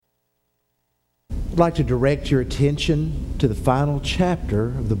I'd like to direct your attention to the final chapter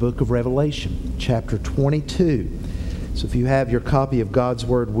of the book of Revelation, chapter 22. So if you have your copy of God's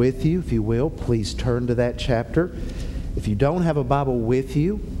Word with you, if you will, please turn to that chapter. If you don't have a Bible with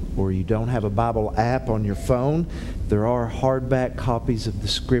you, or you don't have a Bible app on your phone, there are hardback copies of the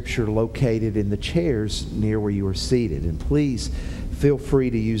Scripture located in the chairs near where you are seated. And please feel free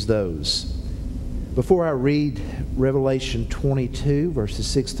to use those. Before I read Revelation 22, verses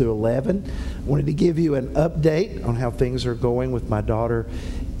 6 through 11, I wanted to give you an update on how things are going with my daughter,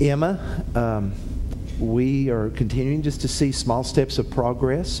 Emma. We are continuing just to see small steps of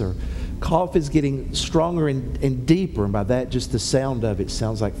progress. Her cough is getting stronger and deeper, and by that, just the sound of it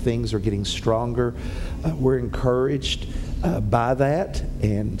sounds like things are getting stronger. We're encouraged by that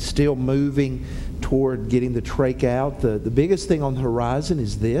and still moving toward getting the trach out. The biggest thing on the horizon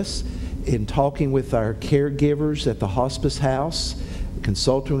is this. In talking with our caregivers at the hospice house,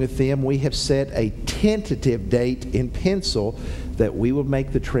 consulting with them, we have set a tentative date in pencil that we will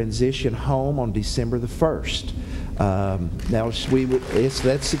make the transition home on December the 1st.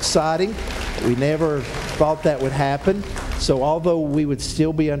 That's exciting. We never thought that would happen. So although we would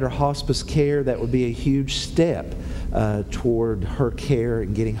still be under hospice care, that would be a huge step toward her care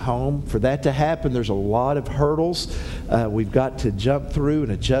and getting home. For that to happen, there's a lot of hurdles we've got to jump through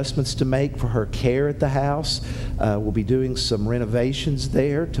and adjustments to make for her care at the house. We'll be doing some renovations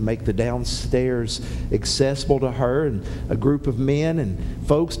there to make the downstairs accessible to her. And a group of men and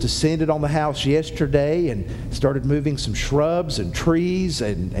folks descended on the house yesterday and started moving some shrubs and trees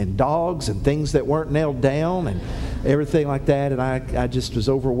and dogs and things that weren't nailed down and everything like that. And I just was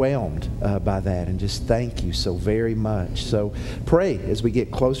overwhelmed by that, and just thank you so very much. So pray as we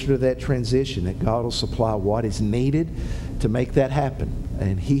get closer to that transition that God will supply what is needed to make that happen.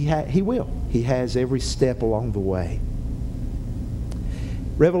 And He will. He has every step along the way.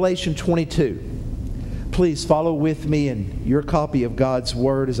 Revelation 22. Please follow with me in your copy of God's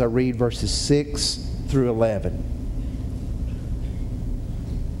Word as I read verses 6 through 11.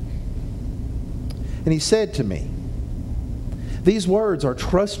 And He said to me, "These words are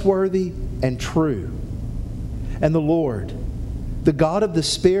trustworthy and true. And the Lord, the God of the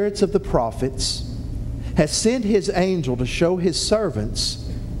spirits of the prophets, has sent His angel to show His servants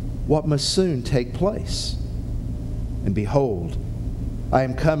what must soon take place. And behold, I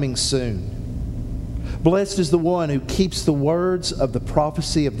am coming soon. Blessed is the one who keeps the words of the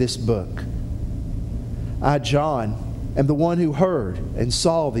prophecy of this book. I, John, am the one who heard and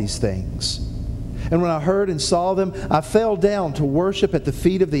saw these things. And when I heard and saw them, I fell down to worship at the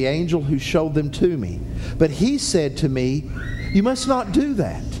feet of the angel who showed them to me. But he said to me, 'You must not do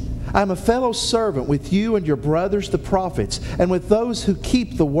that. I am a fellow servant with you and your brothers the prophets, and with those who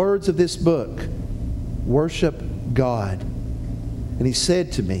keep the words of this book. Worship God.' And he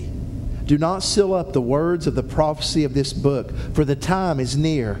said to me, 'Do not seal up the words of the prophecy of this book, for the time is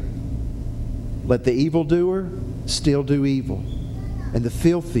near. Let the evildoer still do evil, and the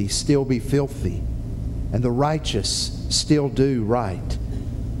filthy still be filthy, and the righteous still do right,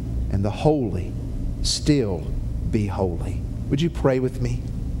 and the holy still be holy.'" Would you pray with me?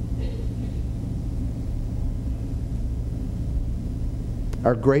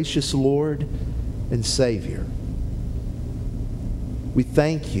 Our gracious Lord and Savior, we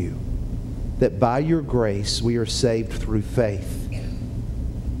thank you that by your grace we are saved through faith.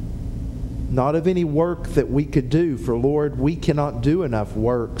 Not of any work that we could do, for Lord, we cannot do enough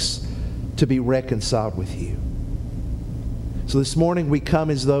works to be reconciled with you. So this morning we come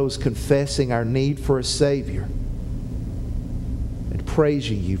as those confessing our need for a Savior and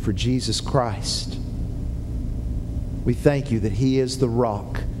praising you for Jesus Christ. We thank you that He is the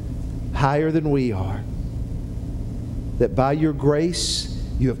rock, higher than we are, that by your grace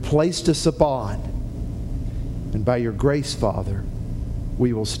you have placed us upon, and by your grace, Father,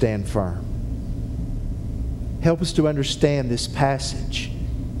 we will stand firm. Help us to understand this passage.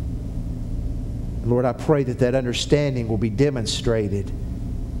 Lord, I pray that that understanding will be demonstrated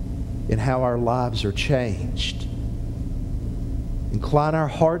in how our lives are changed. Incline our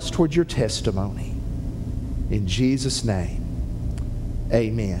hearts toward your testimony. In Jesus' name,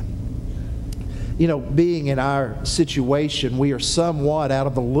 amen. You know, being in our situation, we are somewhat out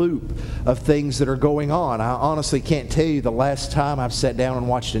of the loop of things that are going on. I honestly can't tell you the last time I've sat down and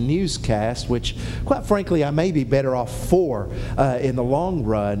watched a newscast, which, quite frankly, I may be better off for in the long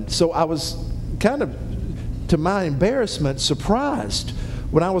run. So I was kind of, to my embarrassment, surprised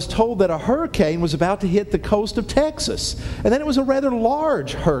when I was told that a hurricane was about to hit the coast of Texas. And then it was a rather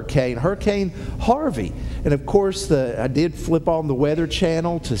large hurricane, Hurricane Harvey. And of course, I did flip on the Weather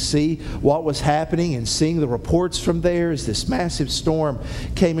Channel to see what was happening and seeing the reports from there as this massive storm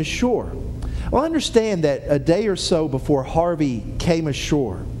came ashore. Well, understand that a day or so before Harvey came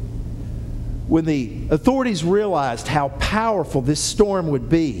ashore, when the authorities realized how powerful this storm would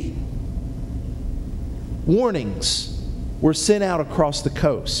be, warnings were sent out across the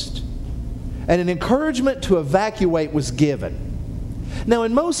coast, and an encouragement to evacuate was given. Now,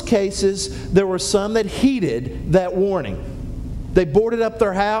 in most cases, there were some that heeded that warning. They boarded up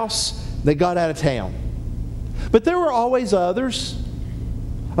their house, they got out of town. But there were always others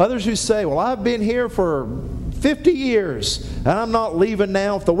who say, well, I've been here for 50 years, and I'm not leaving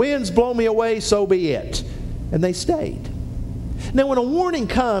now. If the winds blow me away, so be it. And they stayed. Now, when a warning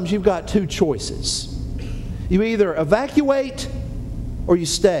comes, you've got two choices. You either evacuate or you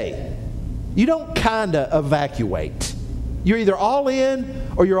stay. You don't kind of evacuate. You're either all in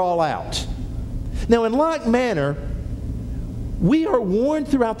or you're all out. Now, in like manner, we are warned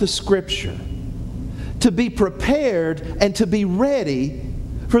throughout the Scripture to be prepared and to be ready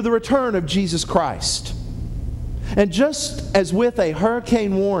for the return of Jesus Christ. And just as with a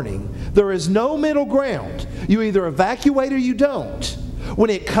hurricane warning, there is no middle ground. You either evacuate or you don't. When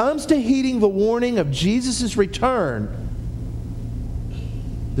it comes to heeding the warning of Jesus' return,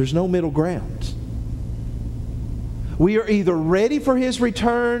 there's no middle ground. We are either ready for His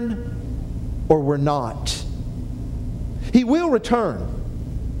return or we're not. He will return.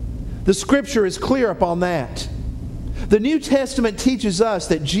 The Scripture is clear upon that. The New Testament teaches us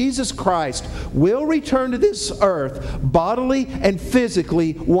that Jesus Christ will return to this earth bodily and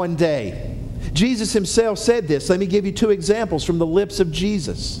physically one day. Jesus Himself said this. Let me give you two examples from the lips of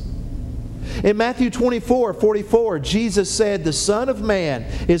Jesus. In Matthew 24:44, Jesus said, "The Son of Man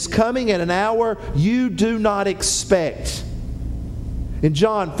is coming at an hour you do not expect." In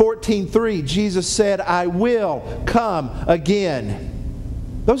John 14:3, Jesus said, "I will come again."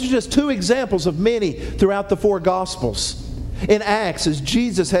 Those are just two examples of many throughout the four Gospels. In Acts, as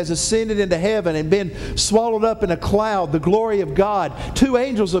Jesus has ascended into heaven and been swallowed up in a cloud, the glory of God, two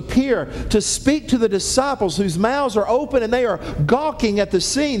angels appear to speak to the disciples whose mouths are open and they are gawking at the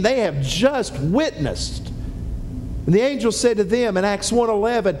scene they have just witnessed. And the angel said to them in Acts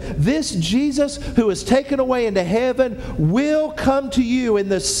 1:11, "This Jesus who is taken away into heaven will come to you in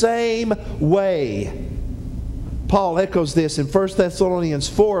the same way." Paul echoes this in 1 Thessalonians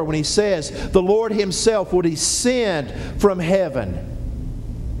 4 when he says, "The Lord Himself will descend from heaven."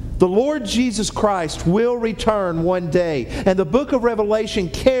 The Lord Jesus Christ will return one day. And the book of Revelation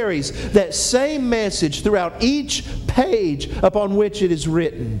carries that same message throughout each page upon which it is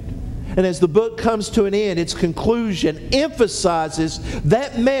written. And as the book comes to an end, its conclusion emphasizes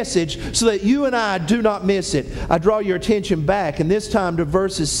that message so that you and I do not miss it. I draw your attention back, and this time to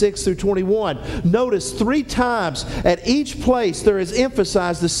verses 6 through 21. Notice 3 times at each place there is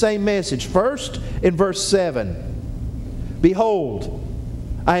emphasized the same message. First, in verse 7, "Behold,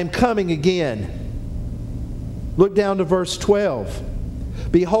 I am coming again." Look down to verse 12.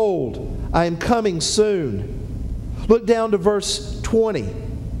 "Behold, I am coming soon." Look down to verse 20.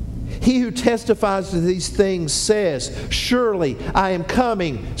 "He who testifies to these things says, surely I am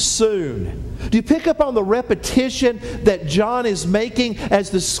coming soon." Do you pick up on the repetition that John is making as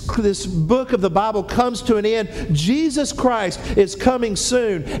this book of the Bible comes to an end? Jesus Christ is coming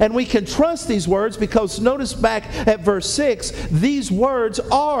soon. And we can trust these words because notice back at verse 6, these words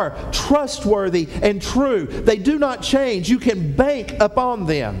are trustworthy and true. They do not change. You can bank upon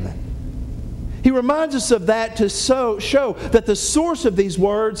them. He reminds us of that to show that the source of these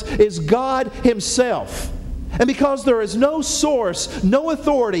words is God Himself. And because there is no source, no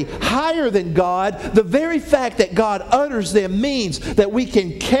authority higher than God, the very fact that God utters them means that we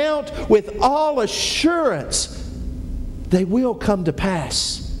can count with all assurance they will come to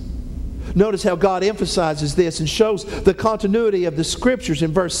pass. Notice how God emphasizes this and shows the continuity of the Scriptures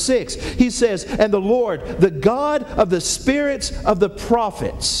in verse 6. He says, "And the Lord, the God of the spirits of the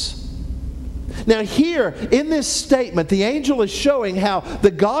prophets." Now here, in this statement, the angel is showing how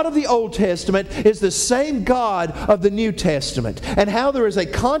the God of the Old Testament is the same God of the New Testament, and how there is a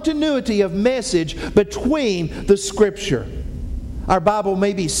continuity of message between the Scripture. Our Bible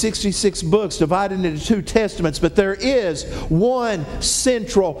may be 66 books divided into 2 testaments, but there is one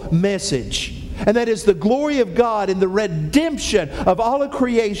central message. And that is the glory of God in the redemption of all of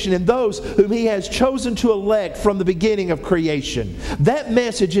creation and those whom He has chosen to elect from the beginning of creation. That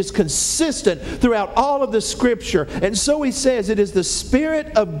message is consistent throughout all of the Scripture. And so he says it is the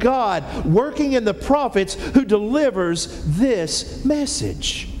Spirit of God working in the prophets who delivers this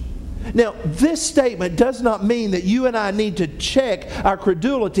message. Now, this statement does not mean that you and I need to check our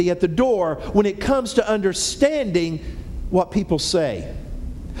credulity at the door when it comes to understanding what people say.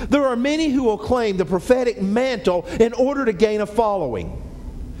 There are many who will claim the prophetic mantle in order to gain a following.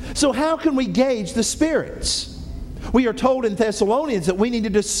 So how can we gauge the spirits? We are told in Thessalonians that we need to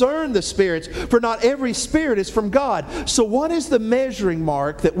discern the spirits, for not every spirit is from God. So what is the measuring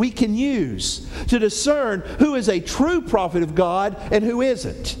mark that we can use to discern who is a true prophet of God and who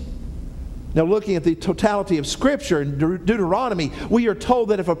isn't? Now, looking at the totality of Scripture in Deuteronomy, we are told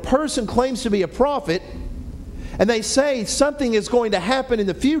that if a person claims to be a prophet and they say something is going to happen in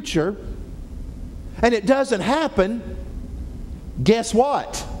the future and it doesn't happen, guess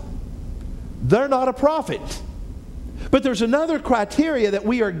what? They're not a prophet. But there's another criteria that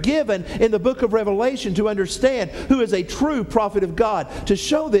we are given in the book of Revelation to understand who is a true prophet of God. To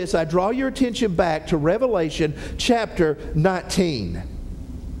show this, I draw your attention back to Revelation chapter 19.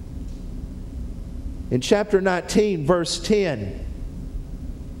 In chapter 19, verse 10,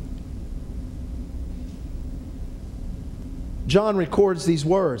 John records these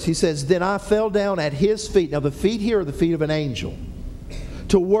words. He says, "Then I fell down at his feet." Now the feet here are the feet of an angel.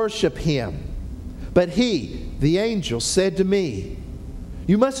 "To worship him. But he," the angel, "said to me,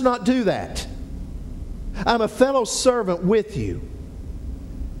 'You must not do that. I'm a fellow servant with you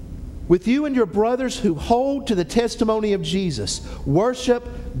and your brothers who hold to the testimony of Jesus. Worship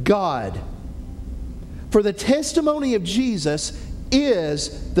God. For the testimony of Jesus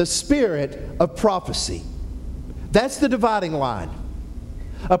is the spirit of prophecy.'" That's the dividing line.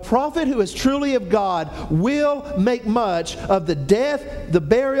 A prophet who is truly of God will make much of the death, the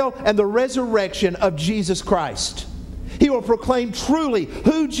burial, and the resurrection of Jesus Christ. He will proclaim truly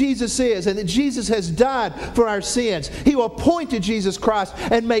who Jesus is and that Jesus has died for our sins. He will point to Jesus Christ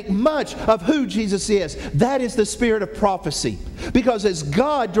and make much of who Jesus is. That is the spirit of prophecy. Because as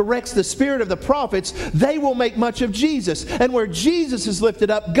God directs the spirit of the prophets, they will make much of Jesus. And where Jesus is lifted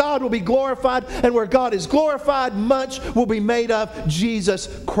up, God will be glorified. And where God is glorified, much will be made of Jesus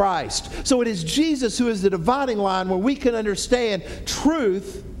Christ. So it is Jesus who is the dividing line where we can understand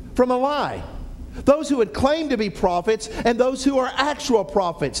truth from a lie. Those who would claim to be prophets and those who are actual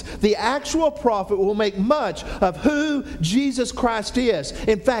prophets. The actual prophet will make much of who Jesus Christ is.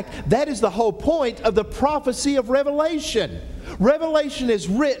 In fact, that is the whole point of the prophecy of Revelation. Revelation is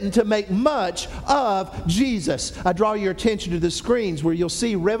written to make much of Jesus. I draw your attention to the screens where you'll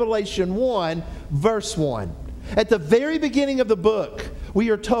see Revelation 1, verse 1. At the very beginning of the book, we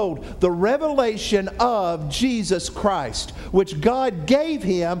are told the revelation of Jesus Christ, which God gave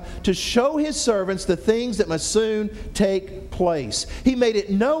him to show his servants the things that must soon take place. He made it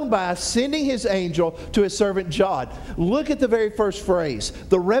known by sending his angel to his servant John. Look at the very first phrase,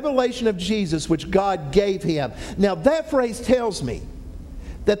 the revelation of Jesus, which God gave him. Now that phrase tells me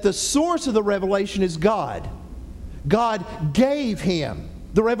that the source of the revelation is God. God gave him.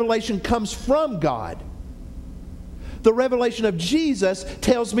 The revelation comes from God. The revelation of Jesus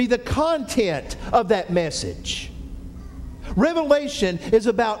tells me the content of that message. Revelation is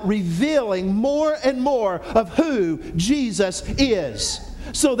about revealing more and more of who Jesus is,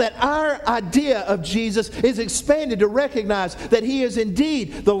 so that our idea of Jesus is expanded to recognize that he is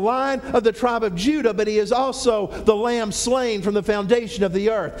indeed the Lion of the tribe of Judah, but he is also the Lamb slain from the foundation of the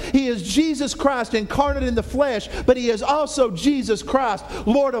earth. He is Jesus Christ incarnate in the flesh, but he is also Jesus Christ,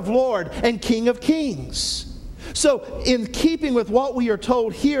 Lord of lords and King of kings. So, in keeping with what we are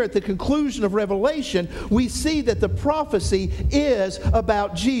told here at the conclusion of Revelation, we see that the prophecy is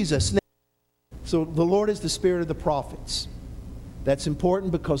about Jesus. Now, so, the Lord is the spirit of the prophets. That's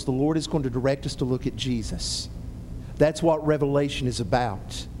important because the Lord is going to direct us to look at Jesus. That's what Revelation is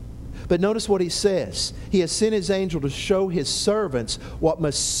about. But notice what he says. He has sent his angel to show his servants what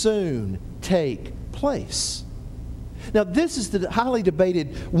must soon take place. Now, this is the highly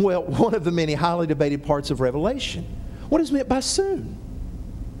debated, well, one of the many highly debated parts of Revelation. What is meant by soon?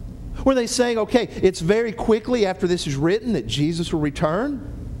 Were they saying, okay, it's very quickly after this is written that Jesus will return?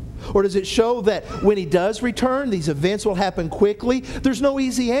 Or does it show that when he does return, these events will happen quickly? There's no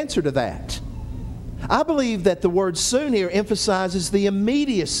easy answer to that. I believe that the word soon here emphasizes the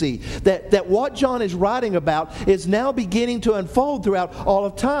immediacy, that what John is writing about is now beginning to unfold throughout all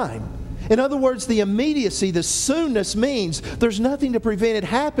of time. In other words, the immediacy, the soonness means there's nothing to prevent it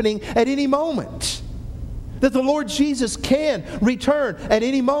happening at any moment. That the Lord Jesus can return at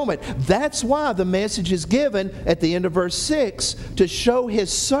any moment. That's why the message is given at the end of verse 6 to show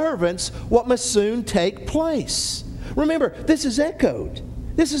his servants what must soon take place. Remember, this is echoed.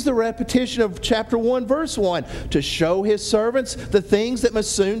 This is the repetition of chapter 1, verse 1. To show his servants the things that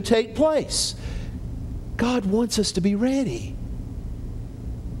must soon take place. God wants us to be ready.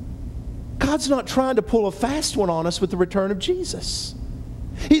 God's not trying to pull a fast one on us with the return of Jesus.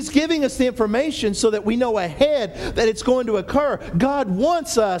 He's giving us the information so that we know ahead that it's going to occur. God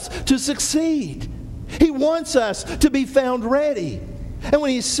wants us to succeed. He wants us to be found ready. And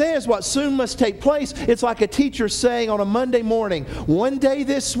when he says what soon must take place, it's like a teacher saying on a Monday morning, one day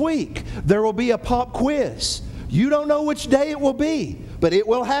this week, there will be a pop quiz. You don't know which day it will be, but it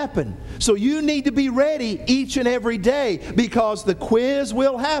will happen. So you need to be ready each and every day because the quiz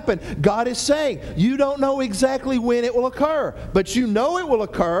will happen. God is saying, you don't know exactly when it will occur, but you know it will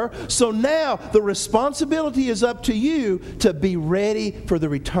occur. So now the responsibility is up to you to be ready for the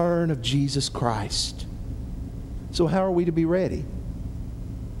return of Jesus Christ. So how are we to be ready?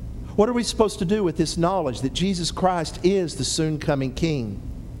 What are we supposed to do with this knowledge that Jesus Christ is the soon coming King?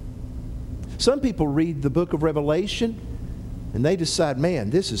 Some people read the book of Revelation and they decide, man,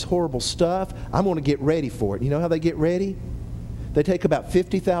 this is horrible stuff. I'm going to get ready for it. You know how they get ready? They take about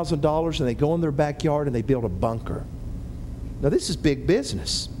 $50,000 and they go in their backyard and they build a bunker. Now this is big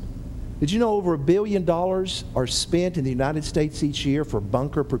business. Did you know over $1 billion are spent in the United States each year for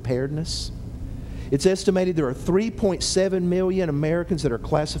bunker preparedness? It's estimated there are 3.7 million Americans that are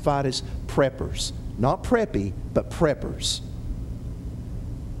classified as preppers. Not preppy, but preppers.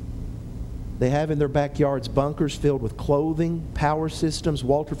 They have in their backyards bunkers filled with clothing, power systems,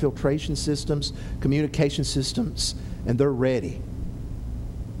 water filtration systems, communication systems, and they're ready.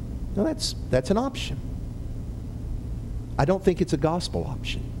 Now that's an option. I don't think it's a gospel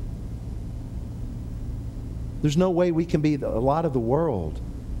option. There's no way we can be a lot of the world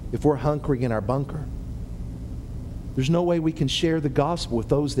if we're hunkering in our bunker. There's no way we can share the gospel with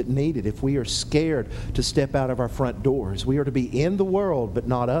those that need it if we are scared to step out of our front doors. We are to be in the world, but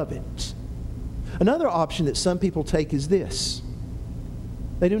not of it. Another option that some people take is this.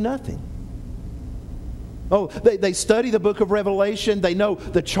 They do nothing. Oh, they study the book of Revelation. They know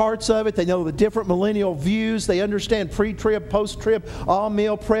the charts of it. They know the different millennial views. They understand pre-trib, post-trib,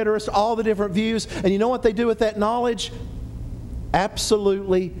 all-meal, preterist, all the different views. And you know what they do with that knowledge?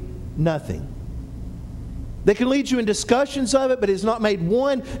 Absolutely nothing. They can lead you in discussions of it, but it has not made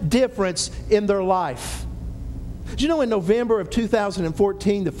one difference in their life. Did you know in November of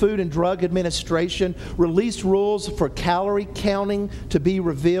 2014, the Food and Drug Administration released rules for calorie counting to be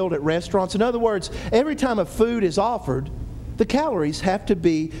revealed at restaurants? In other words, every time a food is offered, the calories have to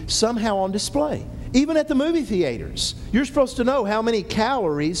be somehow on display. Even at the movie theaters, you're supposed to know how many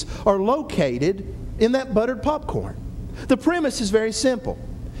calories are located in that buttered popcorn. The premise is very simple.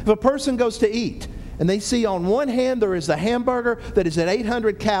 If a person goes to eat and they see on one hand there is a hamburger that is at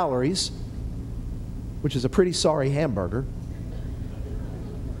 800 calories, which is a pretty sorry hamburger,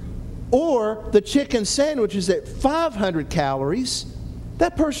 or the chicken sandwich is at 500 calories,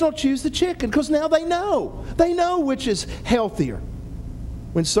 that person will choose the chicken because now they know. They know which is healthier.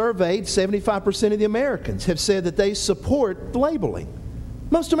 When surveyed, 75% of the Americans have said that they support labeling.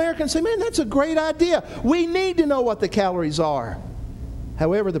 Most Americans say, man, that's a great idea. We need to know what the calories are.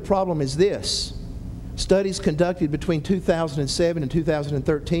 However, the problem is this. Studies conducted between 2007 and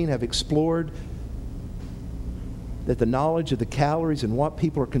 2013 have explored that the knowledge of the calories and what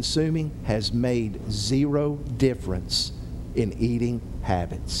people are consuming has made zero difference in eating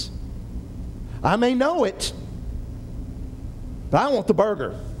habits. I may know it, but I want the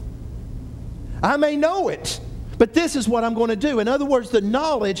burger. I may know it, but this is what I'm going to do. In other words, the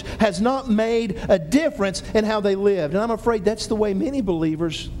knowledge has not made a difference in how they lived. And I'm afraid that's the way many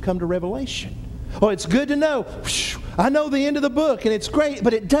believers come to Revelation. Oh, it's good to know. I know the end of the book, and it's great,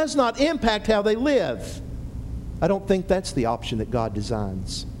 but it does not impact how they live. I don't think that's the option that God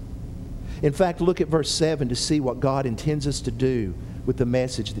designs. In fact, look at verse 7 to see what God intends us to do with the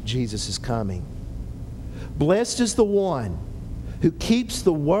message that Jesus is coming. Blessed is the one who keeps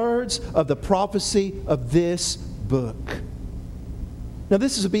the words of the prophecy of this book. Now,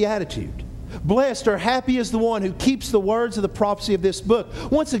 this is a beatitude. Blessed or happy is the one who keeps the words of the prophecy of this book.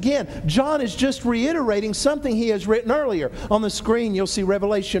 Once again, John is just reiterating something he has written earlier. On the screen, you'll see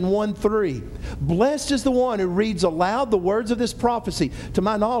Revelation 1:3. Blessed is the one who reads aloud the words of this prophecy. To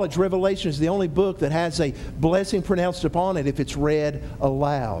my knowledge, Revelation is the only book that has a blessing pronounced upon it if it's read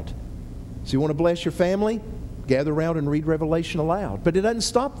aloud. So you want to bless your family? Gather around and read Revelation aloud. But it doesn't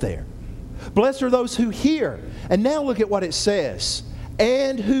stop there. Blessed are those who hear. And now look at what it says.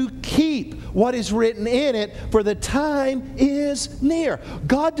 And who keep what is written in it, for the time is near.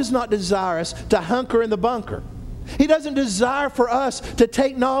 God does not desire us to hunker in the bunker. He doesn't desire for us to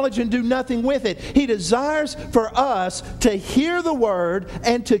take knowledge and do nothing with it. He desires for us to hear the word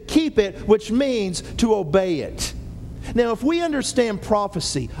and to keep it, which means to obey it. Now, if we understand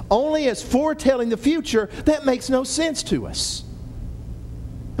prophecy only as foretelling the future, that makes no sense to us.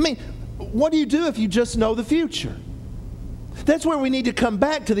 I mean, what do you do if you just know the future? That's where we need to come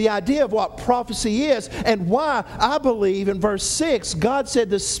back to the idea of what prophecy is and why I believe in verse 6, God said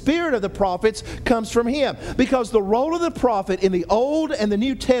the spirit of the prophets comes from Him. Because the role of the prophet in the Old and the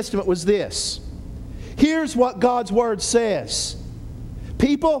New Testament was this. Here's what God's Word says.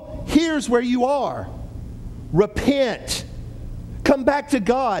 People, here's where you are. Repent. Come back to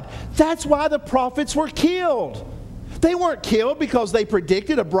God. That's why the prophets were killed. They weren't killed because they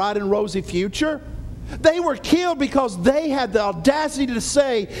predicted a bright and rosy future. They were killed because they had the audacity to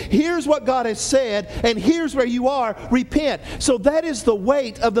say, here's what God has said, and here's where you are, repent. So that is the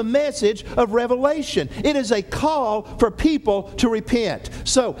weight of the message of Revelation. It is a call for people to repent.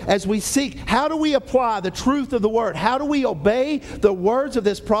 So as we seek, how do we apply the truth of the Word? How do we obey the words of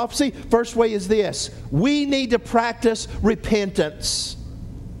this prophecy? First way is this. We need to practice repentance.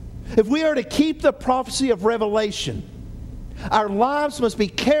 If we are to keep the prophecy of Revelation, our lives must be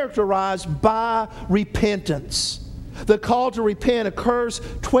characterized by repentance. The call to repent occurs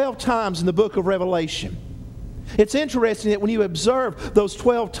 12 times in the book of Revelation. It's interesting that when you observe those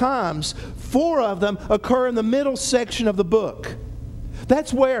 12 times, 4 of them occur in the middle section of the book.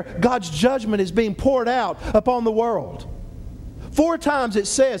 That's where God's judgment is being poured out upon the world. 4 times it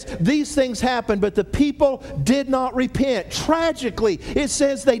says, these things happened, but the people did not repent. Tragically, it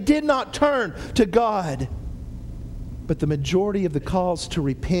says they did not turn to God. But the majority of the calls to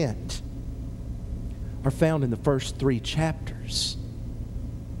repent are found in the first 3 chapters.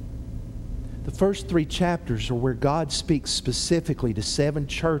 The first 3 chapters are where God speaks specifically to 7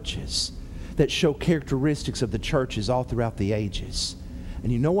 churches that show characteristics of the churches all throughout the ages.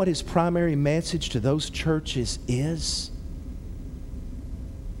 And you know what His primary message to those churches is?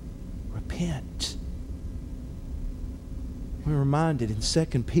 Repent. We're reminded in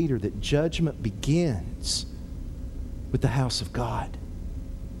 2 Peter that judgment begins with the house of God.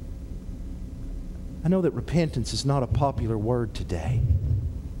 I know that repentance is not a popular word today,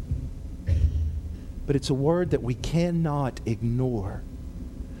 but it's a word that we cannot ignore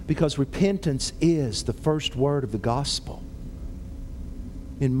because repentance is the first word of the gospel.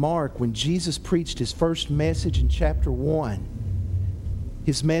 In Mark, when Jesus preached His first message in chapter 1,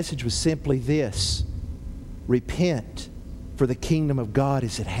 His message was simply this: repent, for the kingdom of God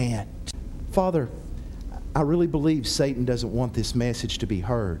is at hand. Father, I really believe Satan doesn't want this message to be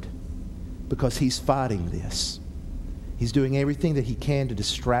heard because he's fighting this. He's doing everything that he can to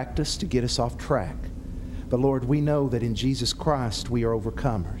distract us, to get us off track. But Lord, we know that in Jesus Christ we are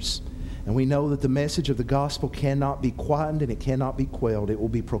overcomers. And we know that the message of the gospel cannot be quietened and it cannot be quelled. It will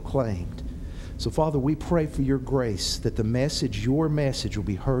be proclaimed. So Father, we pray for your grace that the message, your message, will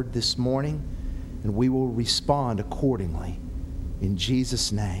be heard this morning and we will respond accordingly. In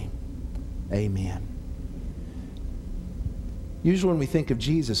Jesus' name, amen. Usually when we think of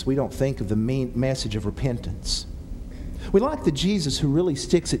Jesus, we don't think of the main message of repentance. We like the Jesus who really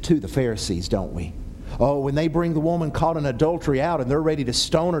sticks it to the Pharisees, don't we? Oh, when they bring the woman caught in adultery out and they're ready to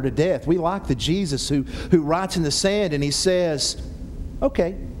stone her to death, we like the Jesus who writes in the sand and He says,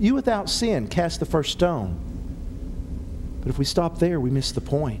 okay, you without sin, cast the first stone. But if we stop there, we miss the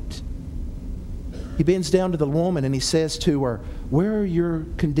point. He bends down to the woman and He says to her, where are your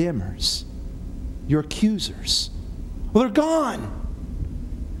condemners, your accusers? Well, they're gone.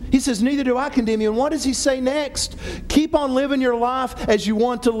 He says, neither do I condemn you. And what does He say next? Keep on living your life as you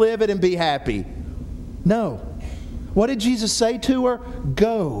want to live it and be happy. No. What did Jesus say to her?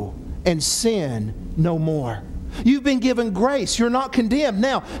 Go and sin no more. You've been given grace. You're not condemned.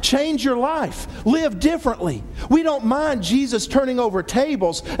 Now, change your life. Live differently. We don't mind Jesus turning over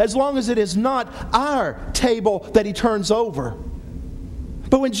tables as long as it is not our table that He turns over.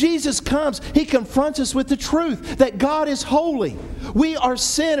 But when Jesus comes, He confronts us with the truth that God is holy. We are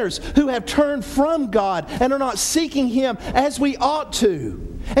sinners who have turned from God and are not seeking Him as we ought to.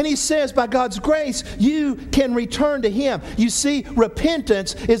 And He says, by God's grace, you can return to Him. You see,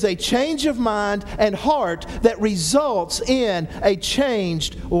 repentance is a change of mind and heart that results in a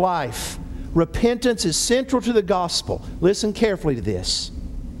changed life. Repentance is central to the gospel. Listen carefully to this.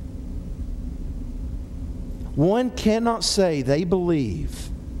 One cannot say they believe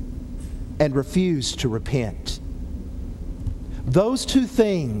and refuse to repent. Those two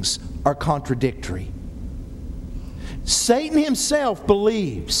things are contradictory. Satan himself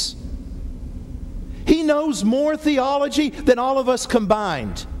believes. He knows more theology than all of us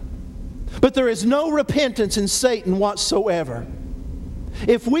combined. But there is no repentance in Satan whatsoever.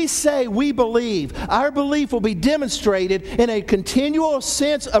 If we say we believe, our belief will be demonstrated in a continual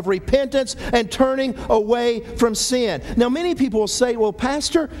sense of repentance and turning away from sin. Now, many people will say, well,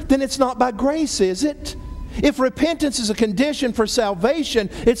 Pastor, then it's not by grace, is it? If repentance is a condition for salvation,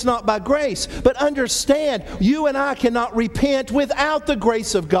 it's not by grace. But understand, you and I cannot repent without the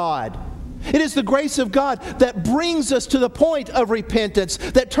grace of God. It is the grace of God that brings us to the point of repentance,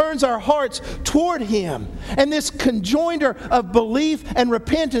 that turns our hearts toward Him. And this conjoinder of belief and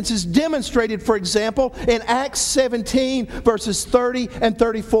repentance is demonstrated, for example, in Acts 17, verses 30 and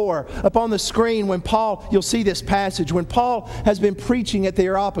 34. Up on the screen, when Paul, you'll see this passage, when Paul has been preaching at the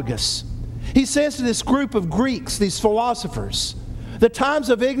Areopagus. He says to this group of Greeks, these philosophers, the times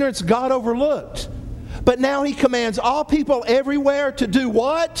of ignorance God overlooked. But now He commands all people everywhere to do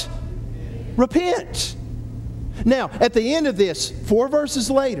what? Repent. Now, at the end of this, 4 verses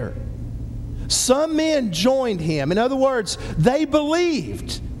later, some men joined him. In other words, they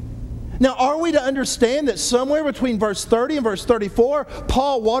believed. Now, are we to understand that somewhere between verse 30 and verse 34,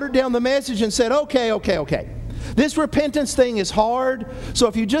 Paul watered down the message and said, okay. This repentance thing is hard, so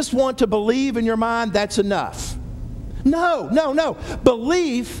if you just want to believe in your mind, that's enough. No.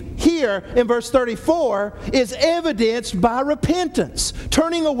 Belief here in verse 34 is evidenced by repentance,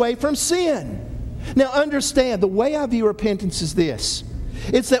 turning away from sin. Now understand, the way I view repentance is this.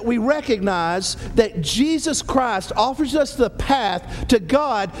 It's that we recognize that Jesus Christ offers us the path to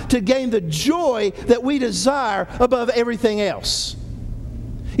God to gain the joy that we desire above everything else.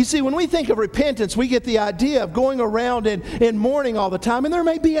 You see, when we think of repentance, we get the idea of going around in mourning all the time, and there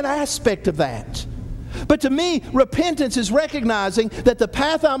may be an aspect of that. But to me, repentance is recognizing that the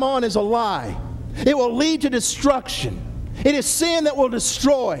path I'm on is a lie. It will lead to destruction. It is sin that will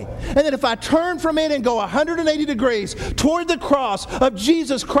destroy. And that if I turn from it and go 180 degrees toward the cross of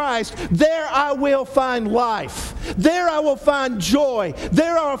Jesus Christ, there I will find life. There I will find joy.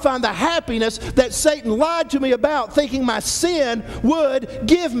 There I will find the happiness that Satan lied to me about, thinking my sin would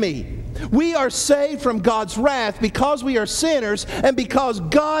give me. We are saved from God's wrath because we are sinners and because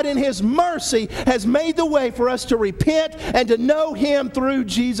God in His mercy has made the way for us to repent and to know Him through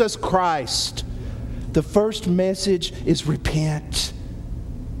Jesus Christ. The first message is repent.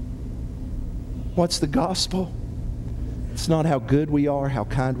 What's the gospel? It's not how good we are, how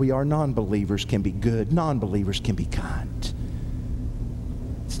kind we are. Non-believers can be good. Non-believers can be kind.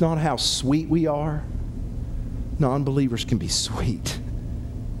 It's not how sweet we are. Non-believers can be sweet.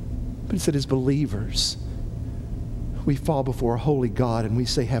 But it said, as believers, we fall before a holy God and we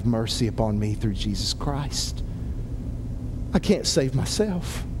say, have mercy upon me through Jesus Christ. I can't save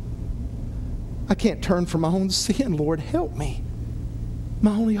myself. I can't turn from my own sin. Lord, help me.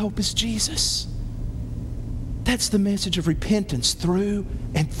 My only hope is Jesus. That's the message of repentance through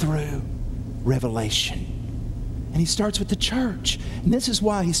and through Revelation. And He starts with the church. And this is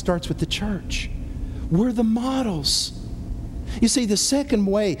why He starts with the church. We're the models. You see, the second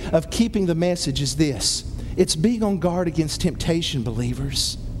way of keeping the message is this. It's being on guard against temptation,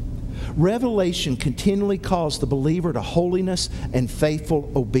 believers. Revelation continually calls the believer to holiness and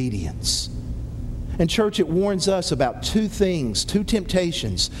faithful obedience. And church, it warns us about 2 things, 2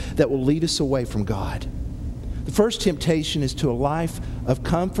 temptations that will lead us away from God. The first temptation is to a life of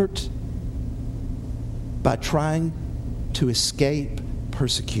comfort by trying to escape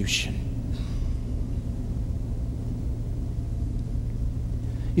persecution.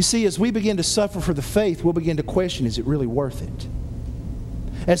 You see, as we begin to suffer for the faith, we'll begin to question, is it really worth it?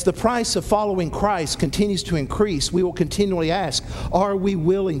 As the price of following Christ continues to increase, we will continually ask, are we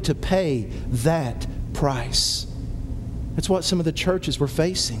willing to pay that price? That's what some of the churches were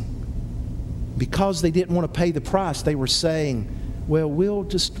facing. Because they didn't want to pay the price, they were saying, well, we'll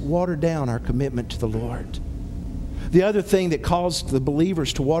just water down our commitment to the Lord. The other thing that caused the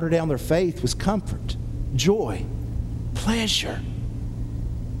believers to water down their faith was comfort, joy, pleasure.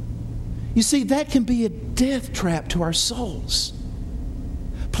 You see, that can be a death trap to our souls.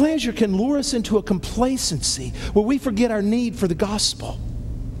 Pleasure can lure us into a complacency where we forget our need for the gospel.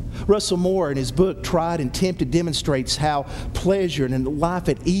 Russell Moore, in his book, Tried and Tempted, demonstrates how pleasure and a life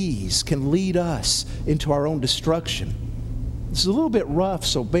at ease can lead us into our own destruction. This is a little bit rough,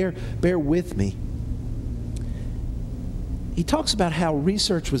 so bear with me. He talks about how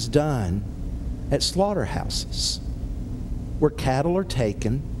research was done at slaughterhouses where cattle are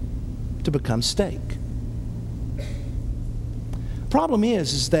taken to become steak. Problem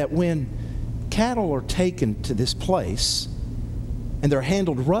is that when cattle are taken to this place and they're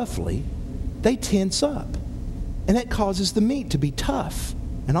handled roughly, they tense up. And that causes the meat to be tough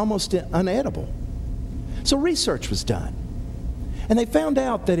and almost unedible. So research was done. And they found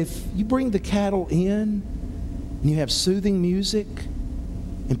out that if you bring the cattle in and you have soothing music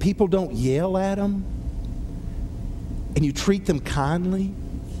and people don't yell at them and you treat them kindly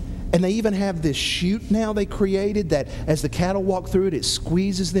And they even have this chute now they created that as the cattle walk through it, it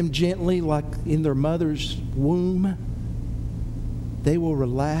squeezes them gently like in their mother's womb. They will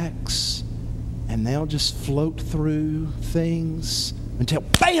relax and they'll just float through things until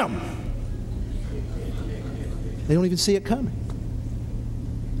BAM! They don't even see it coming.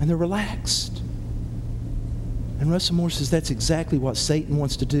 And they're relaxed. And Russell Moore says that's exactly what Satan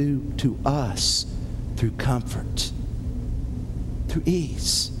wants to do to us through comfort, through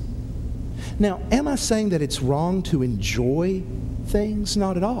ease. Now, am I saying that it's wrong to enjoy things?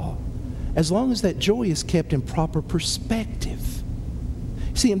 Not at all. As long as that joy is kept in proper perspective.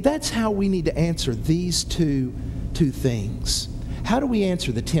 See, and that's how we need to answer these two things. How do we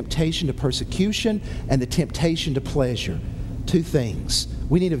answer the temptation to persecution and the temptation to pleasure? Two things.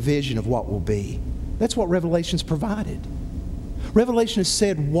 We need a vision of what will be. That's what Revelation's provided. Revelation has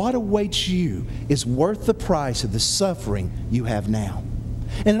said what awaits you is worth the price of the suffering you have now.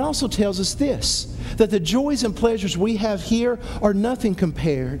 And it also tells us this, that the joys and pleasures we have here are nothing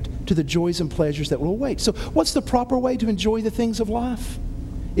compared to the joys and pleasures that will await. So what's the proper way to enjoy the things of life?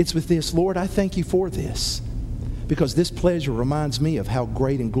 It's with this: Lord, I thank you for this, because this pleasure reminds me of how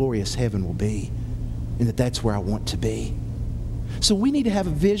great and glorious heaven will be, and that's where I want to be. So we need to have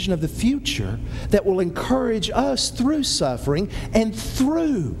a vision of the future that will encourage us through suffering and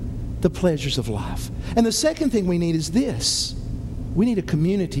through the pleasures of life. And the second thing we need is this: we need a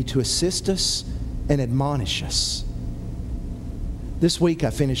community to assist us and admonish us. This week I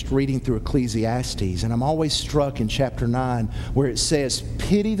finished reading through Ecclesiastes, and I'm always struck in chapter 9 where it says,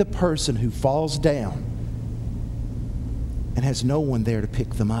 pity the person who falls down and has no one there to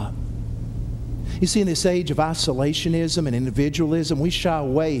pick them up. You see, in this age of isolationism and individualism, we shy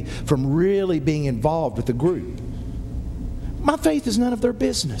away from really being involved with the group. My faith is none of their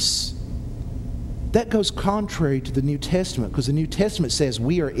business. That goes contrary to the New Testament, because the New Testament says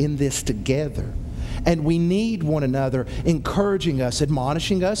we are in this together. And we need one another, encouraging us,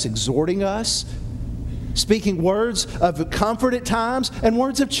 admonishing us, exhorting us, speaking words of comfort at times and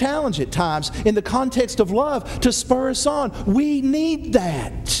words of challenge at times in the context of love to spur us on. We need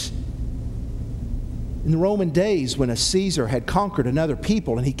that. In the Roman days, when a Caesar had conquered another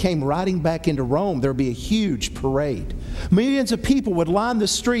people and he came riding back into Rome, there would be a huge parade. Millions of people would line the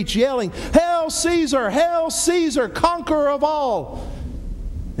streets yelling, "Hail Caesar, conqueror of all!"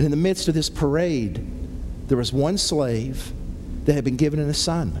 And in the midst of this parade, there was one slave that had been given an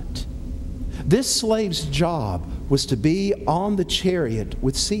assignment. This slave's job was to be on the chariot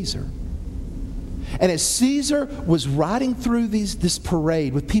with Caesar. And as Caesar was riding through this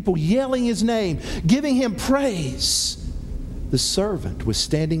parade with people yelling his name, giving him praise, the servant was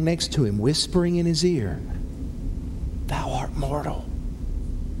standing next to him, whispering in his ear, "Thou art mortal.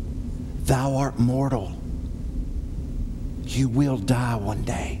 Thou art mortal. You will die one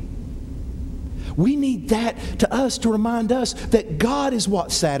day." We need that to us to remind us that God is what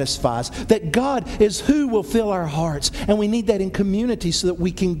satisfies, that God is who will fill our hearts. And we need that in community so that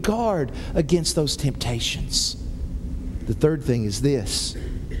we can guard against those temptations. The third thing is this: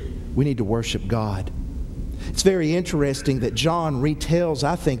 we need to worship God. It's very interesting that John retells,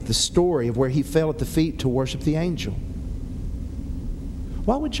 I think, the story of where he fell at the feet to worship the angel.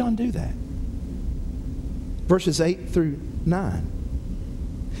 Why would John do that? Verses 8 through 9.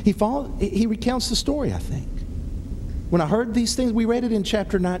 He recounts the story, I think. When I heard these things, we read it in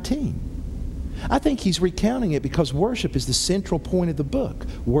chapter 19. I think he's recounting it because worship is the central point of the book,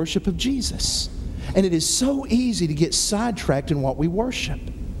 worship of Jesus. And it is so easy to get sidetracked in what we worship.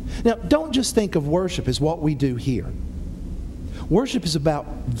 Now, don't just think of worship as what we do here. Worship is about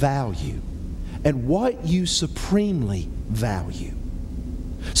value and what you supremely value.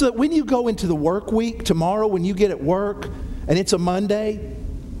 So that when you go into the work week tomorrow, when you get at work and it's a Monday,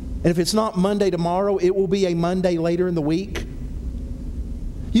 and if it's not Monday tomorrow, it will be a Monday later in the week,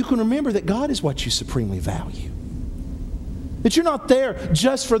 you can remember that God is what you supremely value. That you're not there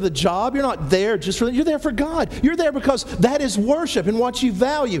just for the job. You're not there just for you're there for God. You're there because that is worship and what you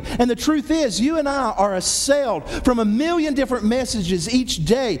value. And the truth is, you and I are assailed from a million different messages each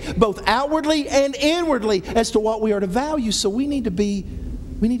day, both outwardly and inwardly, as to what we are to value. So we need to be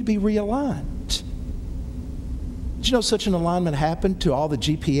realigned. Did you know such an alignment happened to all the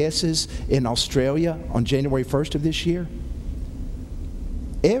GPSs in Australia on January 1st of this year?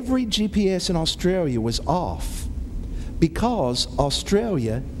 Every GPS in Australia was off because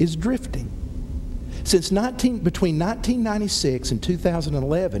Australia is drifting. Between 1996 and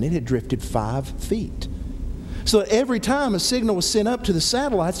 2011, it had drifted 5 feet. So every time a signal was sent up to the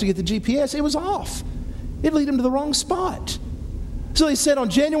satellites to get the GPS, it was off. It'd lead them to the wrong spot. So they said on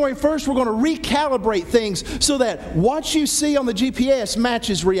January 1st, we're going to recalibrate things so that what you see on the GPS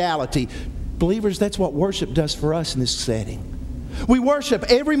matches reality. Believers, that's what worship does for us in this setting. We worship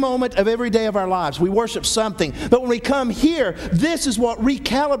every moment of every day of our lives. We worship something. But when we come here, this is what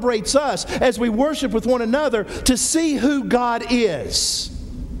recalibrates us as we worship with one another to see who God is.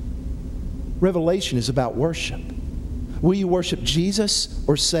 Revelation is about worship. Will you worship Jesus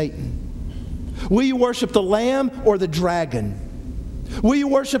or Satan? Will you worship the Lamb or the dragon? Will you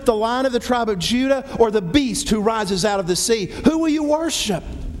worship the Lion of the tribe of Judah or the beast who rises out of the sea? Who will you worship?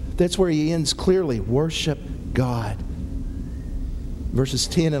 That's where he ends clearly. Worship God. Verses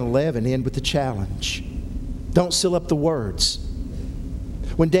 10 and 11 end with the challenge. Don't seal up the words.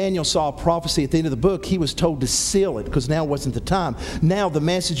 When Daniel saw a prophecy at the end of the book, he was told to seal it because now wasn't the time. Now the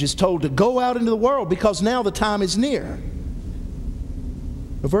message is told to go out into the world because now the time is near.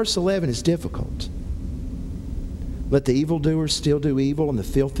 But verse 11 is difficult. Let the evildoers still do evil, and the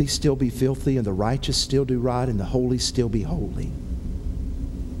filthy still be filthy, and the righteous still do right, and the holy still be holy.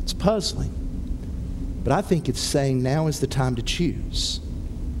 It's puzzling. But I think it's saying now is the time to choose.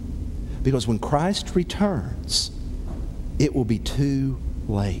 Because when Christ returns, it will be too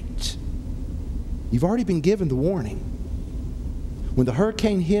late. You've already been given the warning. When the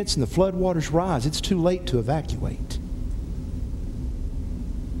hurricane hits and the floodwaters rise, it's too late to evacuate.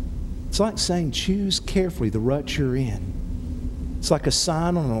 It's like saying, choose carefully the rut you're in. It's like a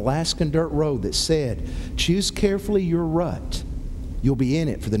sign on an Alaskan dirt road that said, choose carefully your rut. You'll be in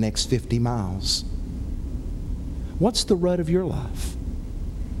it for the next 50 miles. What's the rut of your life?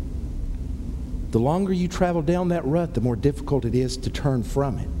 The longer you travel down that rut, the more difficult it is to turn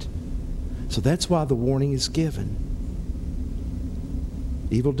from it. So that's why the warning is given.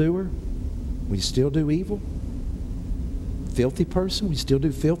 Evildoer, will you still do evil? Filthy person, will you still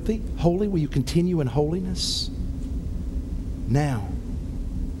do filthy? Holy, will you continue in holiness? Now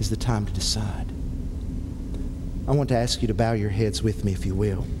is the time to decide. I want to ask you to bow your heads with me, if you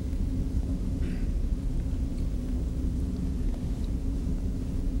will.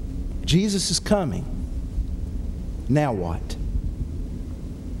 Jesus is coming. Now what?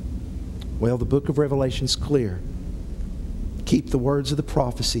 Well, the book of Revelation is clear. Keep the words of the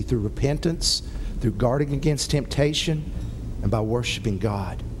prophecy through repentance, through guarding against temptation, and by worshiping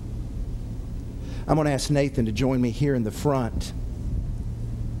God. I'm going to ask Nathan to join me here in the front.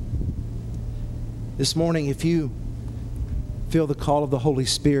 This morning, if you feel the call of the Holy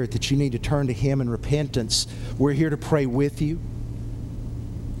Spirit that you need to turn to Him in repentance, we're here to pray with you.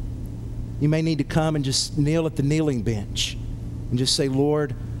 You may need to come and just kneel at the kneeling bench and just say,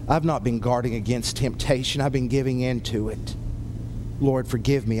 Lord, I've not been guarding against temptation. I've been giving in to it. Lord,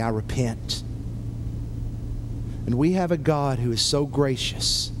 forgive me. I repent. And we have a God who is so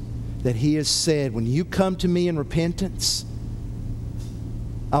gracious that He has said, when you come to me in repentance,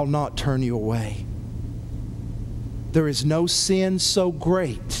 I'll not turn you away. There is no sin so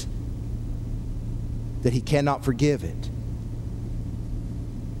great that He cannot forgive it.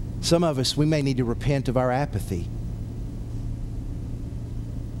 Some of us, we may need to repent of our apathy.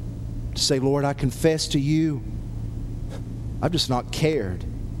 To say, Lord, I confess to you, I've just not cared.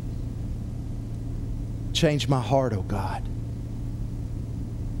 Change my heart, oh God.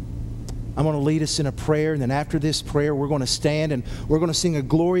 I'm going to lead us in a prayer, and then after this prayer, we're going to stand and we're going to sing a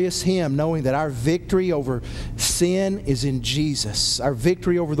glorious hymn, knowing that our victory over sin is in Jesus. Our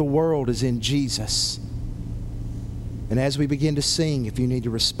victory over the world is in Jesus. And as we begin to sing, if you need to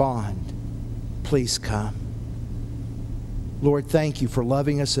respond, please come. Lord, thank you for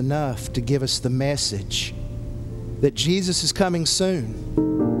loving us enough to give us the message that Jesus is coming soon.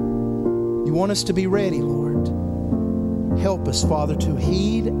 You want us to be ready, Lord. Help us, Father, to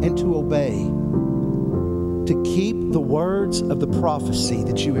heed and to obey, to keep the words of the prophecy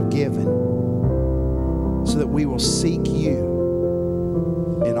that you have given, so that we will seek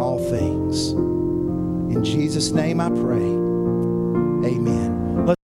you in all things. In Jesus' name I pray. Amen.